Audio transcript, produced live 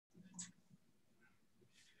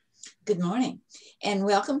Good morning, and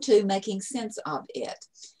welcome to Making Sense of It.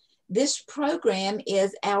 This program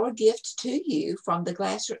is our gift to you from the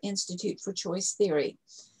Glasser Institute for Choice Theory.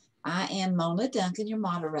 I am Mona Duncan, your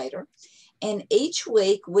moderator, and each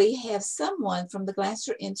week we have someone from the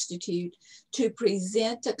Glasser Institute to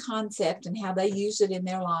present a concept and how they use it in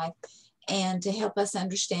their life and to help us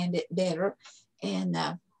understand it better and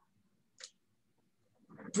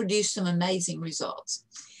produce some amazing results.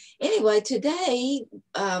 Anyway, today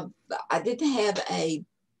I didn't have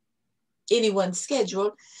anyone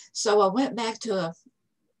scheduled, so I went back to a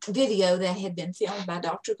video that had been filmed by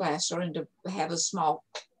Dr. Glasser and to have a small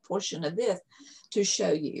portion of this to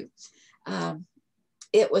show you.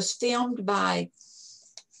 It was filmed by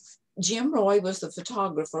Jim Roy was the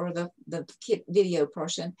photographer, the video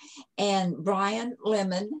person, and Brian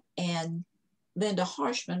Lennon and Linda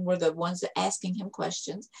Harshman were the ones that asking him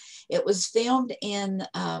questions. It was filmed in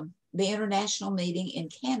the international meeting in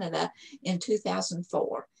Canada in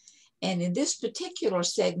 2004. And in this particular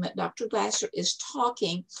segment, Dr. Glasser is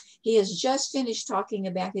talking. He has just finished talking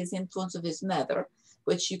about his influence of his mother,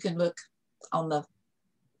 which you can look on the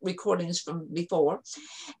recordings from before.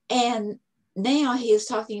 And now he is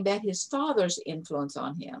talking about his father's influence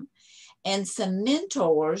on him and some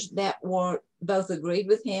mentors that were both agreed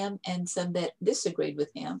with him and some that disagreed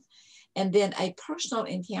with him. And then a personal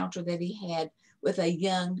encounter that he had with a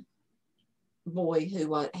young boy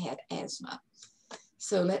who had asthma.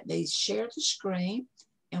 So let me share the screen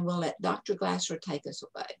and we'll let Dr. Glasser take us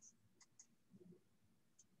away.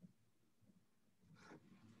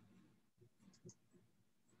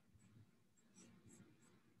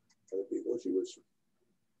 She was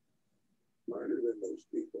smarter than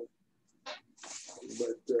most people.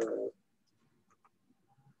 But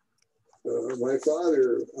my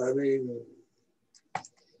father, I mean,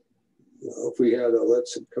 if we had a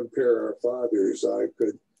let's compare our fathers, I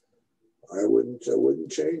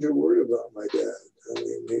wouldn't change a word about my dad. I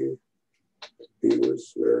mean, he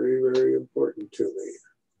was very, very important to me,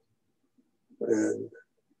 and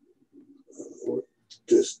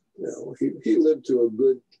just he lived to a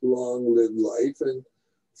good, long-lived life, and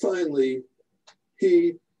finally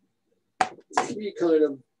he kind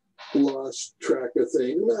of lost track of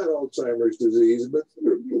things, not Alzheimer's disease, but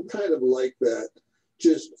kind of like that,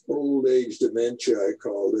 just old age dementia, I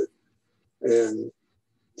called it. And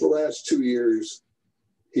the last 2 years,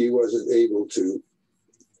 he wasn't able to.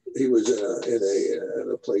 He was in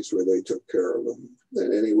a place where they took care of him,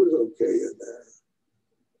 and he was okay in there.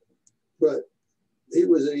 But he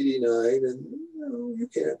was 89, and you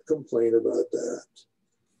can't complain about that.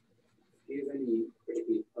 Do you have any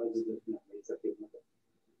particularly positive memories of your mother?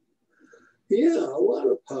 Yeah, a lot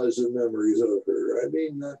of positive memories of her. I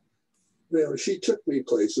mean, she took me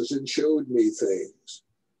places and showed me things.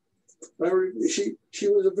 She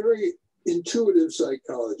was a very intuitive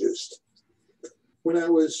psychologist. When I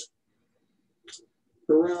was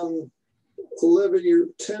around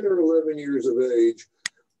 10 or 11 years of age,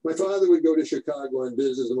 my father would go to Chicago on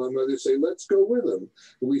business, and my mother would say, let's go with him.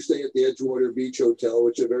 And we stay at the Edgewater Beach Hotel,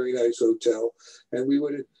 which is a very nice hotel. And we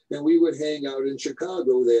would hang out in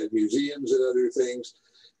Chicago. They had museums and other things.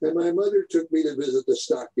 And my mother took me to visit the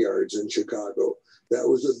stockyards in Chicago. That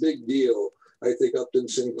was a big deal. I think Upton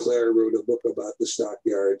Sinclair wrote a book about the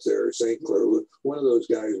stockyards there. St. Clair, one of those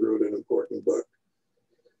guys wrote an important book.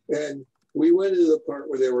 And we went into the part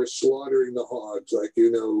where they were slaughtering the hogs, like,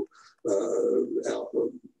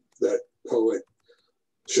 that poet,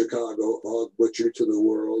 Chicago, Hog Butcher to the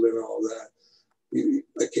World and all that.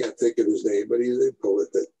 I can't think of his name, but he's a poet,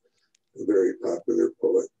 a very popular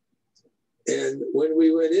poet. And when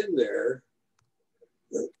we went in there,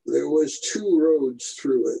 there was 2 roads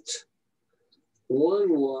through it.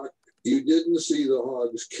 One walk, you didn't see the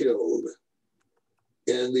hogs killed.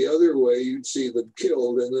 And the other way, you'd see them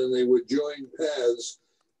killed, and then they would join paths,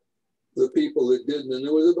 the people that didn't. And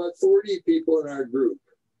there was about 40 people in our group.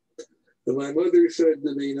 And my mother said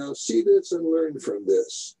to me, now see this and learn from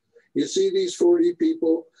this. You see these 40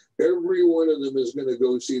 people, every one of them is going to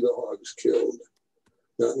go see the hogs killed.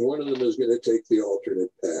 Not one of them is going to take the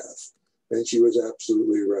alternate path. And she was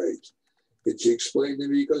absolutely right. And she explained to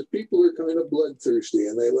me, because people are kind of bloodthirsty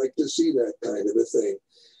and they like to see that kind of a thing.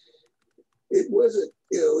 It wasn't,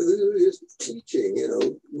 it was just teaching,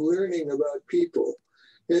 learning about people.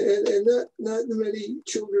 And not many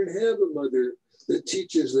children have a mother that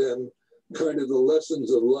teaches them kind of the lessons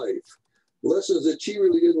of life, lessons that she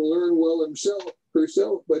really didn't learn well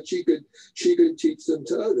herself, but she could teach them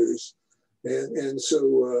to others. And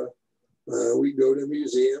so we go to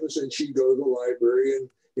museums, and she'd go to the library and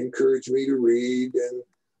encourage me to read. And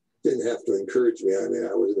didn't have to encourage me. I mean,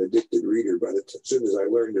 I was an addicted reader. As soon as I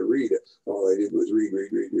learned to read, all I did was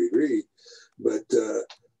read. But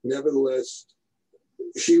nevertheless,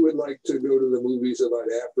 she would like to go to the movies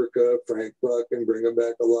about Africa, Frank Buck, and Bring 'Em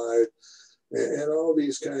Back Alive, and all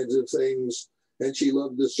these kinds of things. And she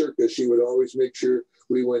loved the circus. She would always make sure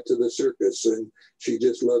we went to the circus, and she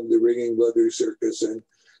just loved the Ringing Brothers circus.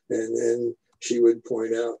 And she would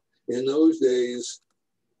point out, in those days,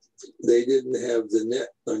 they didn't have the net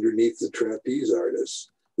underneath the trapeze artists.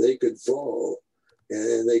 They could fall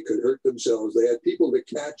and they could hurt themselves. They had people to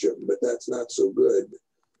catch them, but that's not so good.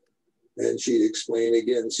 And she'd explain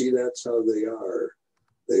again, see, that's how they are.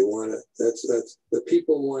 They want to, that's the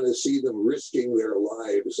people want to see them risking their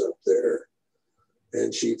lives up there.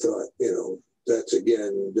 And she thought, you know, that's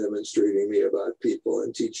again demonstrating me about people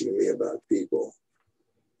and teaching me about people.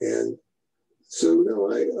 And so, no,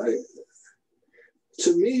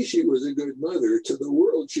 to me, she was a good mother. To the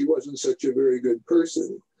world, she wasn't such a very good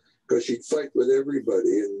person because she'd fight with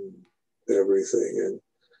everybody and everything. And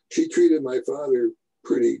she treated my father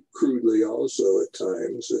pretty crudely also at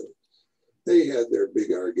times. And they had their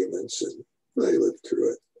big arguments and they lived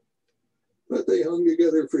through it. But they hung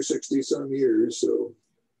together for 60 some years. So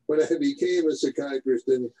when I became a psychiatrist,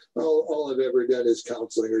 and all I've ever done is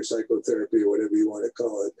counseling or psychotherapy or whatever you want to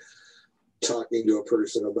call it, talking to a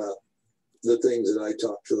person about the things that I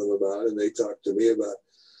talk to them about and they talk to me about.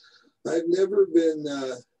 I've never been,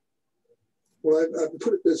 well, I've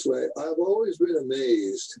put it this way, I've always been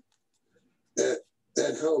amazed at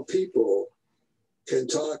how people can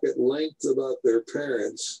talk at length about their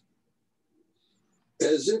parents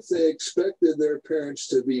as if they expected their parents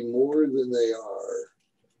to be more than they are.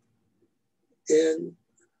 And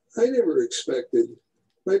I never expected,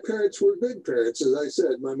 my parents were good parents, as I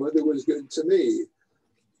said, my mother was good to me.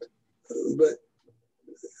 But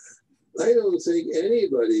I don't think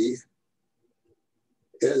anybody,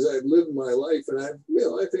 as I've lived my life, and I've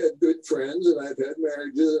had good friends and I've had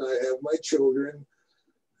marriages and I have my children,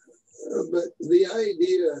 but the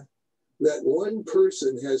idea that one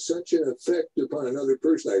person has such an effect upon another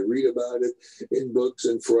person, I read about it in books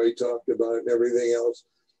and Freud talked about it and everything else,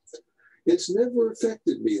 it's never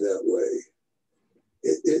affected me that way.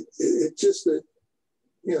 It just that,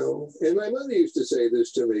 you know, and my mother used to say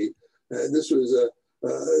this to me. This was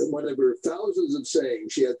one of her thousands of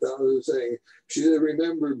sayings. She had thousands of sayings. She said,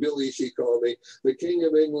 remember, Billy, she called me, the King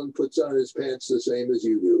of England puts on his pants the same as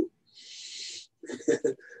you do.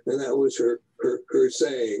 And that was her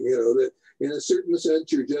saying, you know, that in a certain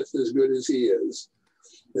sense, you're just as good as he is.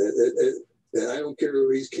 And I don't care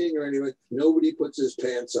if he's king or anyone, nobody puts his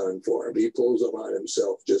pants on for him. He pulls them on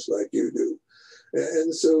himself just like you do.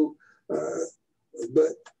 And so,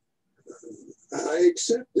 but I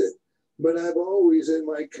accept it. But I've always, in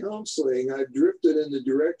my counseling, I've drifted in the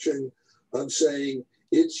direction of saying,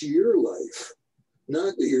 it's your life.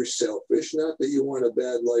 Not that you're selfish, not that you want a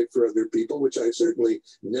bad life for other people, which I certainly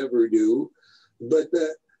never do, but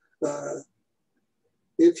that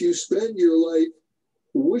if you spend your life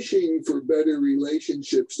wishing for better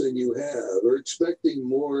relationships than you have, or expecting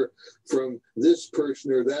more from this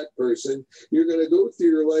person or that person, you're going to go through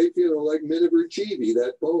your life, you know, like Miniver Cheevy,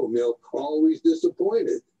 that poem, you know, always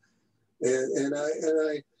disappointed. And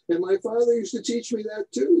my father used to teach me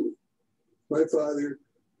that too. My father,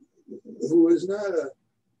 who was not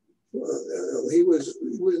he was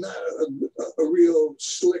not a real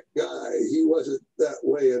slick guy. He wasn't that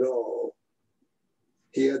way at all.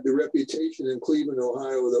 He had the reputation in Cleveland,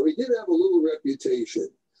 Ohio, though he did have a little reputation.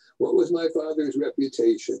 What was my father's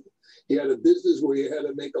reputation? He had a business where he had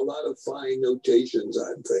to make a lot of fine notations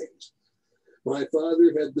on things. My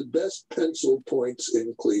father had the best pencil points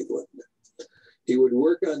in Cleveland. He would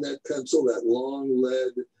work on that pencil, that long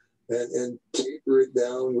lead, and taper it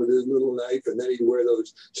down with his little knife, and then he'd wear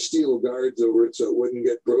those steel guards over it so it wouldn't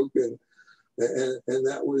get broken. And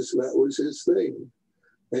that was his thing.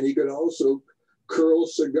 And he could also curl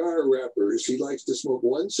cigar wrappers. He likes to smoke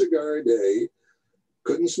one cigar a day.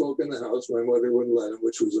 Couldn't smoke in the house. My mother wouldn't let him,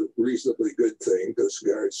 which was a reasonably good thing because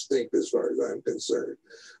cigars stink as far as I'm concerned.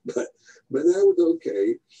 But that was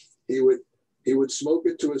okay. He would smoke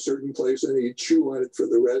it to a certain place and he'd chew on it for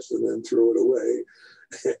the rest and then throw it away.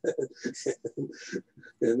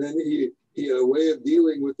 And then he had a way of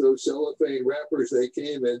dealing with those cellophane wrappers they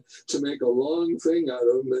came in to make a long thing out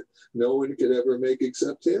of them that no one could ever make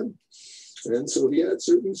except him. And so he had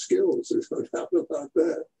certain skills, there's no doubt about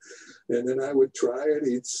that. And then I would try it,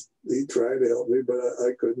 he'd try to help me, but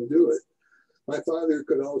I couldn't do it. My father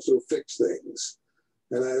could also fix things.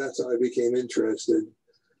 And that's how I became interested.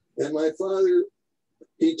 And my father,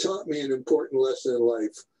 he taught me an important lesson in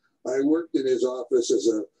life. I worked in his office as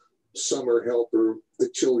a summer helper. The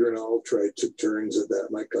children all took turns at that.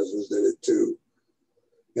 My cousins did it too.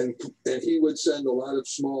 And he would send a lot of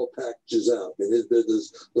small packages out. In his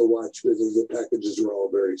business, the watch business, the packages were all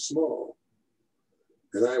very small.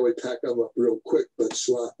 And I would pack them up real quick, but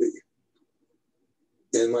sloppy.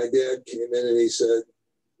 And my dad came in and he said,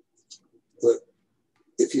 look,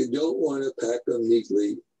 if you don't want to pack them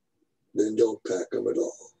neatly, then don't pack them at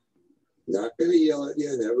all. Not going to yell at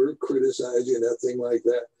you, never criticize you, nothing like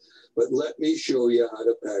that. But let me show you how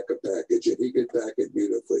to pack a package. And he could pack it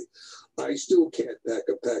beautifully. I still can't pack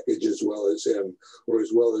a package as well as him or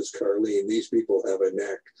as well as Carlene. These people have a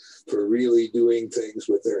knack for really doing things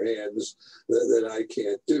with their hands that I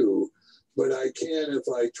can't do. But I can, if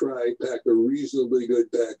I try, pack a reasonably good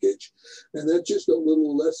package. And that's just a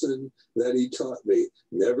little lesson that he taught me.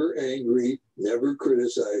 Never angry, never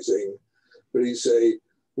criticizing. But he'd say,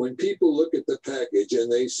 when people look at the package and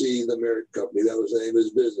they see the Merit Company, that was the name of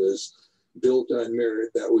his business, built on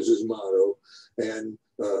merit, that was his motto. And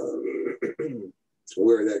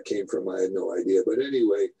where that came from, I had no idea. But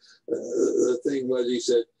anyway, the thing was, he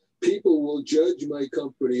said, people will judge my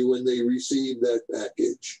company when they receive that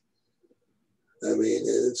package. I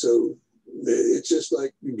mean, so it's just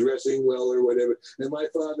like dressing well or whatever. And my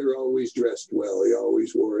father always dressed well. He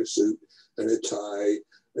always wore a suit and a tie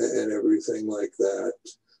and everything like that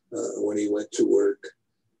when he went to work.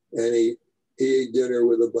 And he ate dinner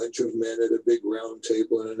with a bunch of men at a big round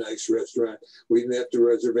table in a nice restaurant. We didn't have to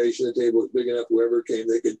reservation. The table was big enough. Whoever came,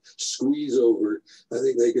 they could squeeze over. I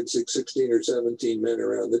think they could sit 16 or 17 men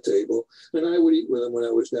around the table. And I would eat with them when I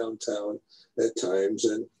was downtown at times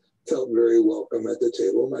and felt very welcome at the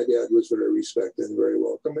table. My dad was very respected and very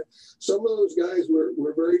welcome. Some of those guys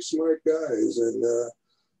were very smart guys.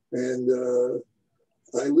 And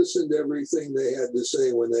I listened to everything they had to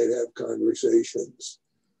say when they'd have conversations.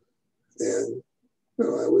 And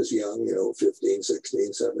I was young, 15,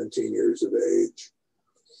 16, 17 years of age.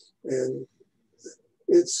 And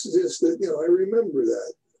it's just that, I remember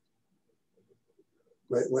that.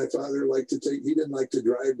 My father he didn't like to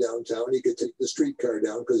drive downtown. He could take the streetcar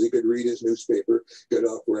down because he could read his newspaper, get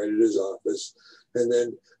off right at his office. And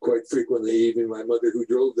then quite frequently, even my mother who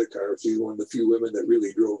drove the car, she's one of the few women that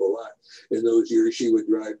really drove a lot. In those years, she would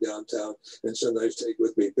drive downtown and sometimes take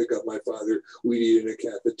with me, pick up my father. We'd eat in a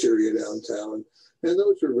cafeteria downtown. And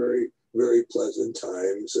those were very, very pleasant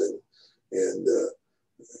times. And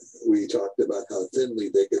we talked about how thinly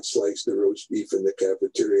they could slice the roast beef in the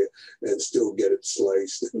cafeteria and still get it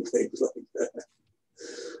sliced and things like that.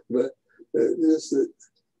 But just that,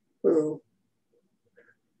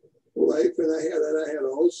 life, and I had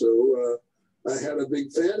also, I had a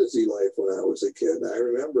big fantasy life when I was a kid. I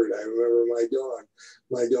remember my dog.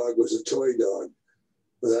 My dog was a toy dog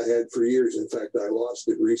that I had for years. In fact, I lost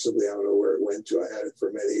it recently. I don't know where it went to. I had it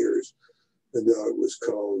for many years. The dog was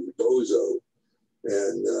called Bozo.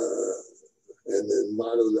 And the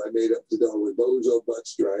motto that I made up the dog was Bozo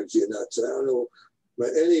butts drives you nuts. I don't know. But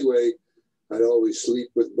anyway, I'd always sleep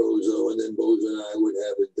with Bozo, and then Bozo and I would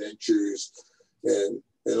have adventures and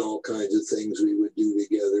all kinds of things we would do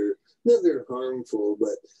together. Nothing harmful,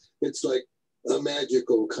 but it's like a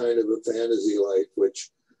magical kind of a fantasy life,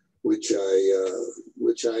 which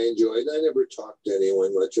I enjoyed. I never talked to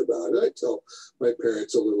anyone much about it. I tell my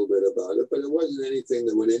parents a little bit about it, but it wasn't anything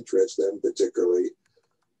that would interest them particularly.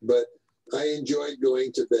 But I enjoyed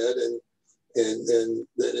going to bed, and then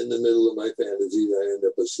in the middle of my fantasies, I end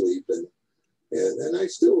up asleep, and I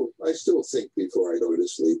still think before I go to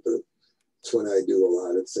sleep. It's when I do a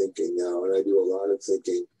lot of thinking now, and I do a lot of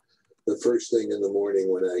thinking the first thing in the morning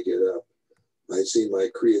when I get up. I see my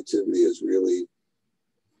creativity is really,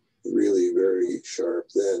 really very sharp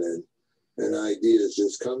then, and ideas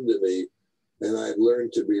just come to me, and I've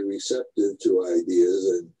learned to be receptive to ideas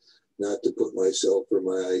and not to put myself or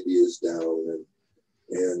my ideas down,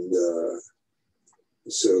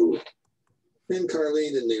 so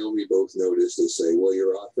Carlene and Naomi both noticed to say, well,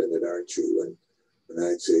 you're off in it, aren't you? And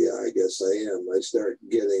I'd say, yeah, I guess I am. I start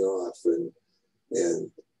getting off and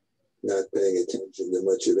not paying attention to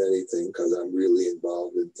much of anything because I'm really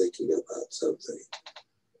involved in thinking about something.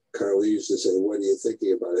 Carly used to say, what are you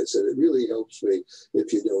thinking about? I said, it really helps me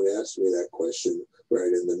if you don't ask me that question right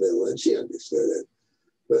in the middle. And she understood it.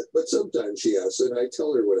 But sometimes she asks, and I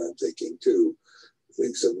tell her what I'm thinking too. I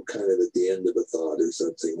think some kind of at the end of a thought or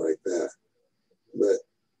something like that. But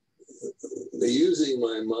using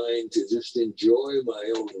my mind to just enjoy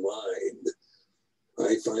my own mind,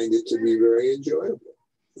 I find it to be very enjoyable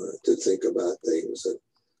to think about things. And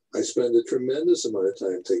I spend a tremendous amount of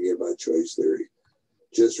time thinking about choice theory.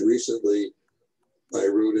 Just recently, I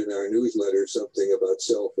wrote in our newsletter something about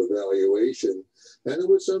self-evaluation, and it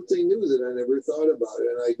was something new that I never thought about.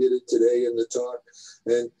 And I did it today in the talk,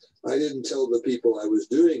 and I didn't tell the people I was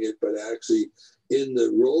doing it, but actually in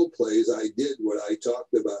the role plays, I did what I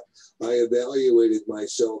talked about. I evaluated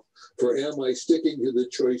myself for, am I sticking to the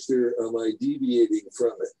choice there? Am I deviating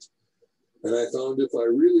from it? And I found if I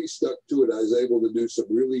really stuck to it, I was able to do some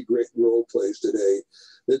really great role plays today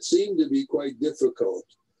that seemed to be quite difficult,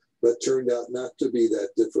 but turned out not to be that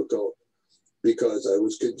difficult because I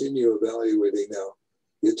was continue evaluating now.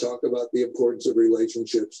 You talk about the importance of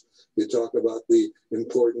relationships. You talk about the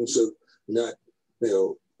importance of not,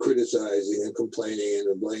 criticizing and complaining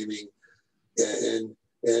and blaming.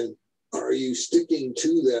 And are you sticking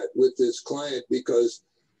to that with this client? Because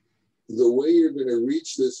the way you're going to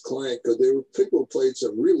reach this client, because people played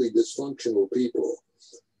some really dysfunctional people,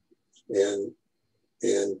 and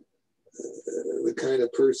the kind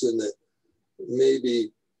of person that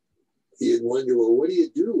maybe you'd wonder, well, what do you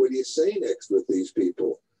do? What do you say next with these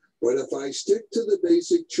people? But if I stick to the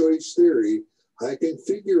basic choice theory, I can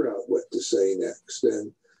figure out what to say next.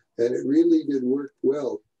 And it really did work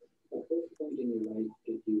well. At what point in your life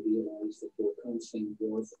did you realize that your counseling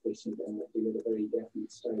was efficient and that you had a very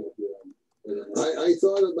definite style of your own? I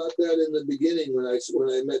thought about that in the beginning when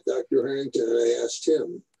I met Dr. Harrington, and I asked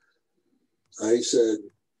him. I said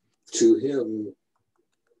to him,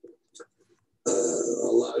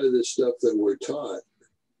 a lot of the stuff that we're taught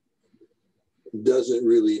doesn't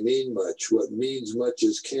really mean much. What means much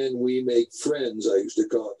is, can we make friends? I used to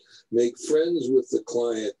call it, make friends with the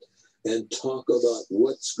client and talk about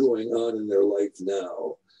what's going on in their life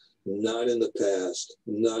now, not in the past,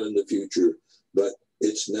 not in the future, but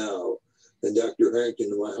it's now. And Dr. Harrington,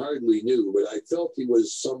 who I hardly knew, but I felt he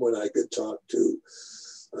was someone I could talk to.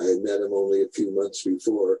 I had met him only a few months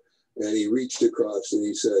before, and he reached across and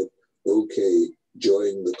he said, okay,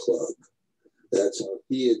 join the club. That's how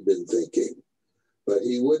he had been thinking. But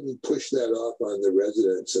he wouldn't push that off on the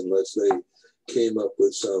residents unless they came up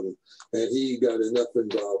with some. And he got enough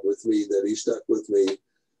involved with me that he stuck with me,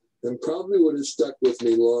 and probably would have stuck with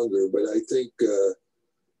me longer. But I think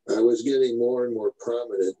I was getting more and more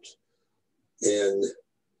prominent, and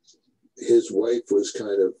his wife was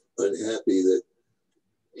kind of unhappy that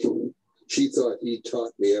she thought he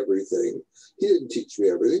taught me everything. He didn't teach me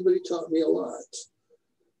everything, but he taught me a lot.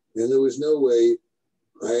 And there was no way.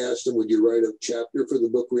 I asked him, would you write a chapter for the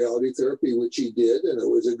book Reality Therapy, which he did, and it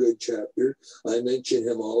was a good chapter. I mention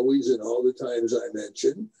him always and all the times I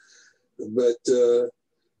mention, but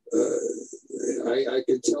I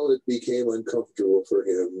could tell it became uncomfortable for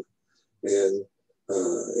him. And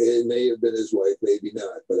it may have been his wife, maybe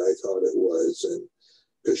not, but I thought it was. And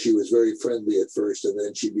because she was very friendly at first, and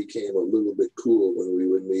then she became a little bit cool when we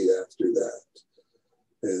would meet after that.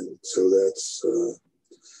 And so that's...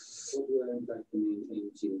 what were in fact the main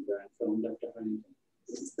things you learned from Dr. Harrington?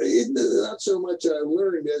 Not so much I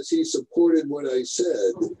learned as he supported what I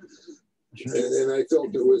said. And I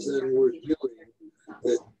felt it was then worth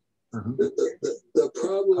doing. The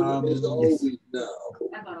problem is always now.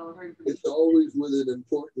 It's always with an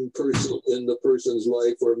important person in the person's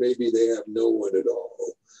life, or maybe they have no one at all.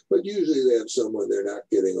 But usually they have someone they're not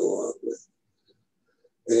getting along with.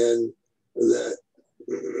 And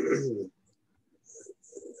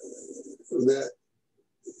that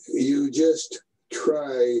you just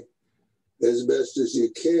try as best as you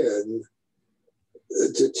can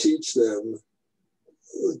to teach them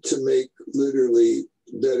to make literally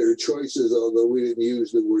better choices, although we didn't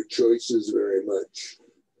use the word choices very much.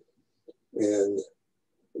 And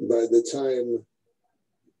by the time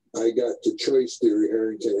I got to choice theory,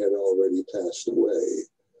 Harrington had already passed away.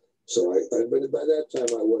 So but by that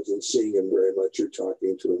time I wasn't seeing him very much or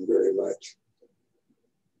talking to him very much.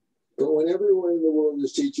 But when everyone in the world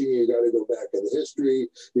is teaching, you got to go back in the history.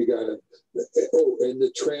 You got to, and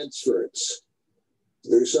the transference.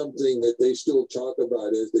 There's something that they still talk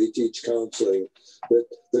about as they teach counseling, that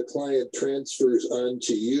the client transfers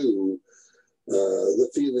onto you the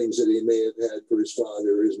feelings that he may have had for his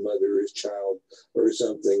father, his mother, his child, or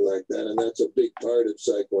something like that. And that's a big part of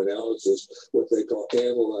psychoanalysis, what they call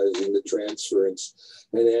analyzing the transference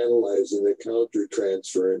and analyzing the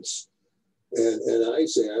counter-transference. And I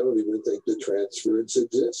say, I don't even think the transference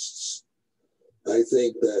exists. I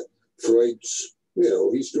think that Freud's,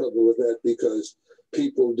 he struggled with that because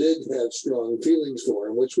people did have strong feelings for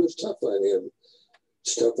him, which was tough on him.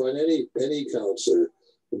 It's tough on any counselor,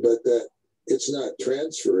 but that it's not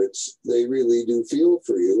transference. They really do feel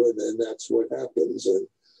for you, and then that's what happens.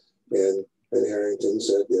 And Harrington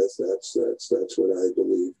said, yes, that's what I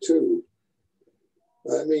believe too.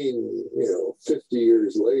 I mean, 50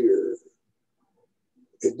 years later,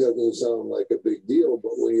 it doesn't sound like a big deal,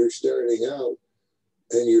 but when you're starting out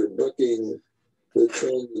and you're booking the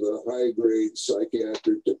trend of a high-grade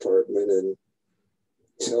psychiatric department and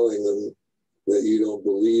telling them that you don't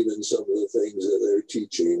believe in some of the things that they're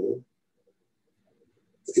teaching,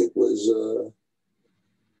 it was,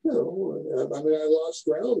 I lost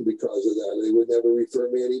ground because of that. They would never refer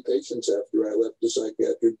me any patients after I left the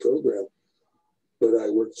psychiatric program. But I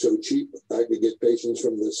worked so cheap, I could get patients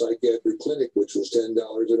from the psychiatric clinic, which was $10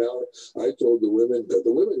 an hour. I told the women, because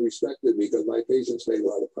the women respected me because my patients made a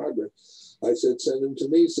lot of progress. I said, send them to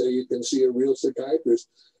me so you can see a real psychiatrist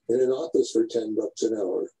in an office for $10 an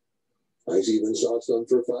hour. I even saw some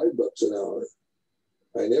for $5 an hour.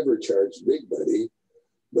 I never charged big money,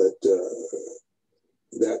 but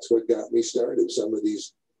that's what got me started. Some of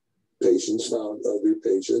these patients found other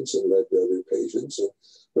patients and led to other patients. And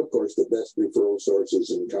of course, the best referral sources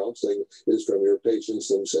in counseling is from your patients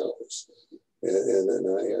themselves. And then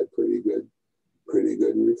I had pretty good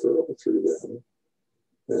referral through them.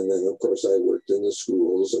 And then, of course, I worked in the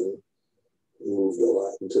schools and moved a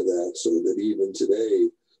lot into that, so that even today,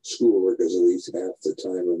 schoolwork is at least half the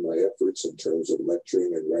time of my efforts in terms of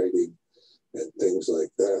lecturing and writing and things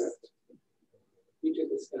like that. You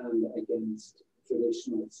took a stand against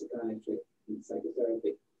traditional psychiatry and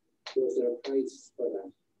psychotherapy. Was there a price for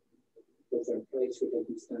that? Was there a price for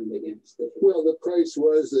taking a stand against it? Well, the price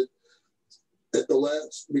was that at the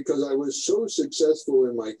last, because I was so successful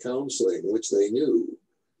in my counseling, which they knew,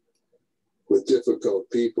 with difficult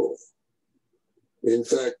people. In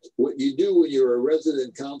fact, what you do when you're a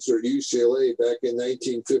resident counselor at UCLA back in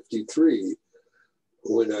 1953,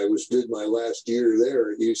 when I did my last year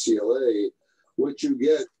there at UCLA, what you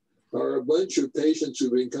get are a bunch of patients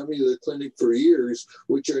who've been coming to the clinic for years,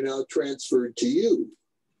 which are now transferred to you.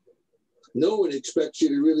 No one expects you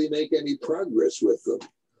to really make any progress with them.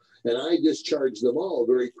 And I discharged them all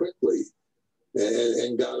very quickly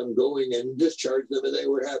and got them going and discharged them, and they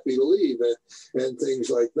were happy to leave and things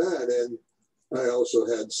like that. And I also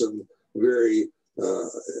had some very, I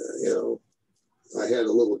had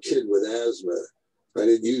a little kid with asthma. I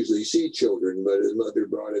didn't usually see children, but his mother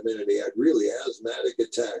brought him in and he had really asthmatic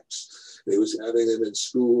attacks. He was having them in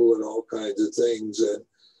school and all kinds of things.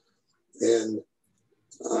 And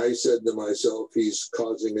I said to myself, he's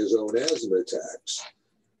causing his own asthma attacks.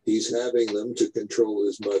 He's having them to control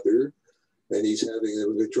his mother, and he's having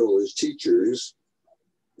them control his teachers.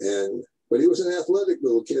 But he was an athletic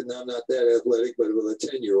little kid, and I'm not that athletic, but with a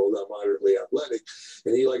 10-year-old, I'm moderately athletic.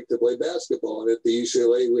 And he liked to play basketball. And at the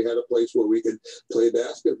UCLA, we had a place where we could play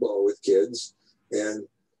basketball with kids. And,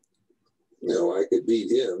 I could beat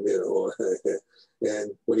him,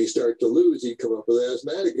 And when he started to lose, he'd come up with an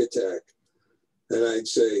asthmatic attack. And I'd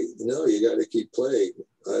say, no, you got to keep playing.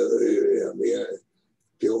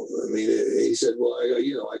 He said, well,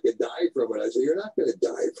 I could die from it. I said, you're not going to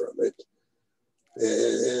die from it.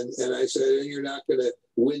 And I said, and you're not going to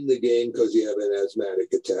win the game because you have an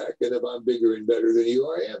asthmatic attack. And if I'm bigger and better than you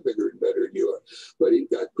are, I am bigger and better than you are. But he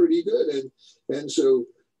got pretty good. And so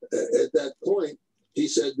at that point, he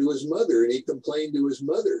said to his mother, and he complained to his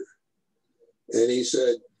mother. And he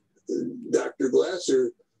said, Dr.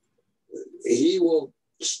 Glasser, he won't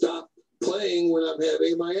stop playing when I'm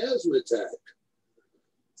having my asthma attack.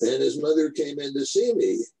 And his mother came in to see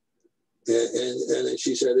me. And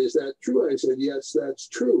she said, is that true? I said, yes, that's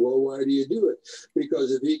true. Well, why do you do it?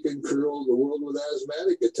 Because if he can control the world with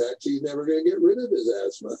asthmatic attacks, he's never going to get rid of his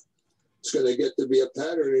asthma. It's going to get to be a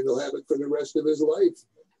pattern, and he'll have it for the rest of his life.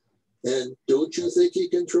 And don't you think he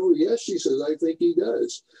controls? Yes, she says, I think he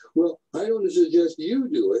does. Well, I don't suggest you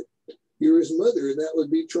do it. You're his mother, and that would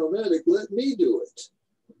be traumatic. Let me do it.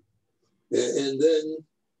 And then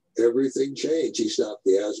everything changed. He stopped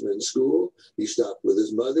the asthma in school. He stopped with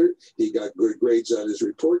his mother. He got good grades on his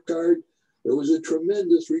report card. It was a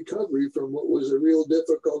tremendous recovery from what was a real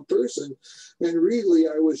difficult person. And really,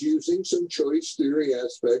 I was using some choice theory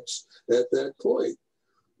aspects at that point.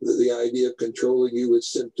 The idea of controlling you with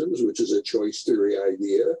symptoms, which is a choice theory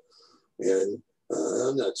idea. And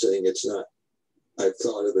I'm not saying it's not. I've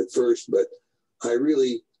thought of it first, but I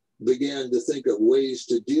really began to think of ways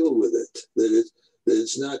to deal with it. That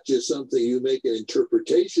it's not just something you make an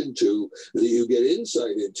interpretation to, that you get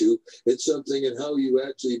insight into. It's something in how you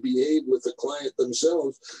actually behave with the client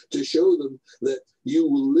themselves to show them that you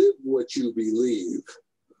will live what you believe.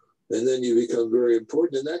 And then you become very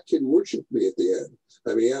important. And that kid worshiped me at the end.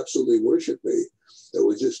 I mean, he absolutely worshiped me. It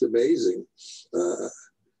was just amazing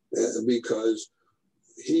because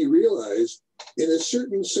he realized, in a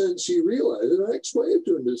certain sense, he realized, and I explained it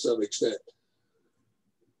to him to some extent,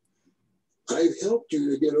 I've helped you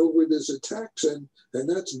to get over this attacks, and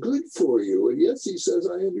that's good for you. And yes, he says,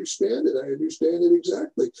 I understand it. I understand it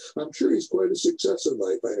exactly. I'm sure he's quite a success in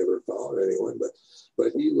life. I never followed anyone,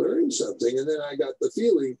 but he learned something. And then I got the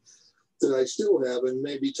feeling that I still have, and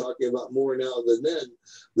maybe talking about more now than then,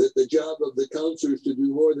 that the job of the counselor is to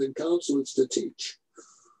do more than counsel, it's to teach.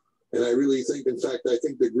 And I really think, in fact, I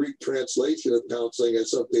think the Greek translation of counseling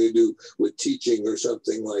has something to do with teaching or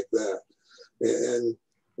something like that. And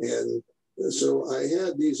so I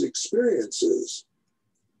had these experiences.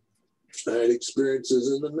 I had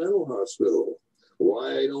experiences in the mental hospital.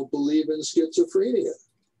 Why I don't believe in schizophrenia.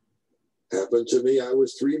 Happened to me. I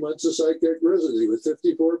was 3 months of psychiatric residency with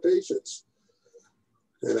 54 patients.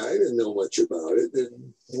 And I didn't know much about it.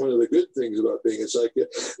 And one of the good things about being a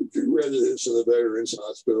psychiatric resident in the Veterans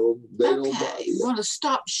Hospital, they don't bother you. You want to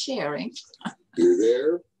stop sharing. You're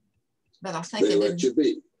there, but I think they let you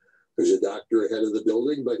be. There's a doctor ahead of the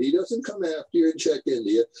building, but he doesn't come after you and check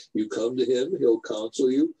into you. You come to him, he'll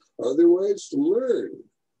counsel you. Otherwise, learn.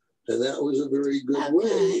 And that was a very good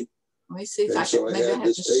way. Let me see if I can, maybe I have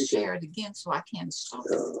to share it again so I can stop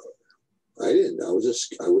it. I didn't. I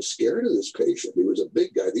was scared of this patient. He was a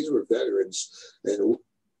big guy. These were veterans. And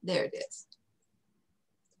there it is.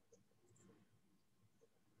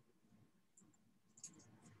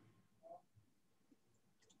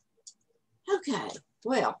 Okay,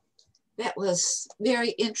 well, that was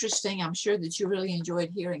very interesting. I'm sure that you really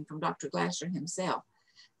enjoyed hearing from Dr. Glasser himself.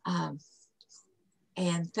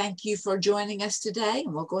 And thank you for joining us today.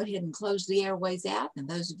 And we'll go ahead and close the airways out. And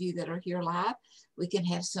those of you that are here live, we can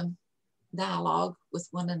have some dialogue with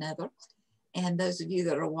one another. And those of you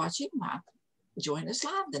that are watching, join us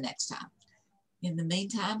live the next time. In the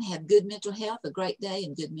meantime, have good mental health, a great day,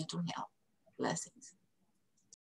 and good mental health. Blessings.